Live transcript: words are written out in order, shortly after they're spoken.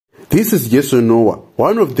This is Jason Noah,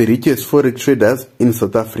 one of the richest forex traders in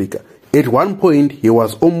South Africa. At one point, he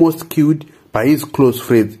was almost killed by his close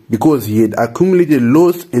friends because he had accumulated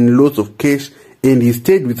lots and lots of cash, and he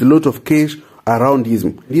stayed with a lot of cash around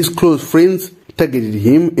him. His close friends targeted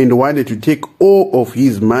him and wanted to take all of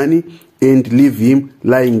his money and leave him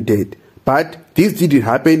lying dead. But this didn't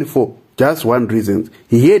happen for just one reason.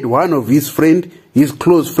 He had one of his friend, his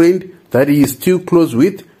close friend, that he is still close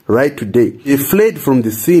with right today. They fled from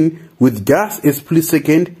the scene with just a split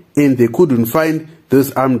second, and they couldn't find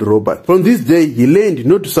this armed robber. From this day, he learned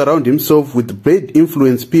not to surround himself with bad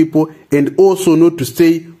influence people, and also not to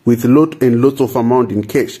stay with lot and lots of amount in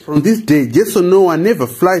cash. From this day, Jason Noah never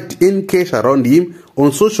flashed any cash around him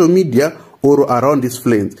on social media or around his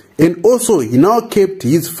friends. And also, he now kept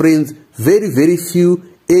his friends very few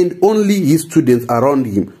and only his students around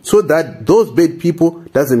him, so that those bad people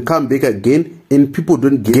doesn't come back again and people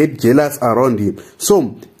don't get jealous around him.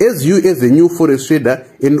 So, as you as a new forex trader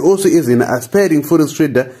and also as an aspiring forex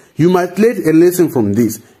trader, you must learn a lesson from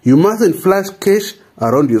this. You mustn't flash cash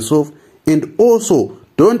around yourself, and also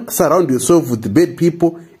don't surround yourself with bad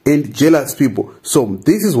people and jealous people. So,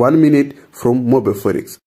 this is 1 minute from Mobile Forex.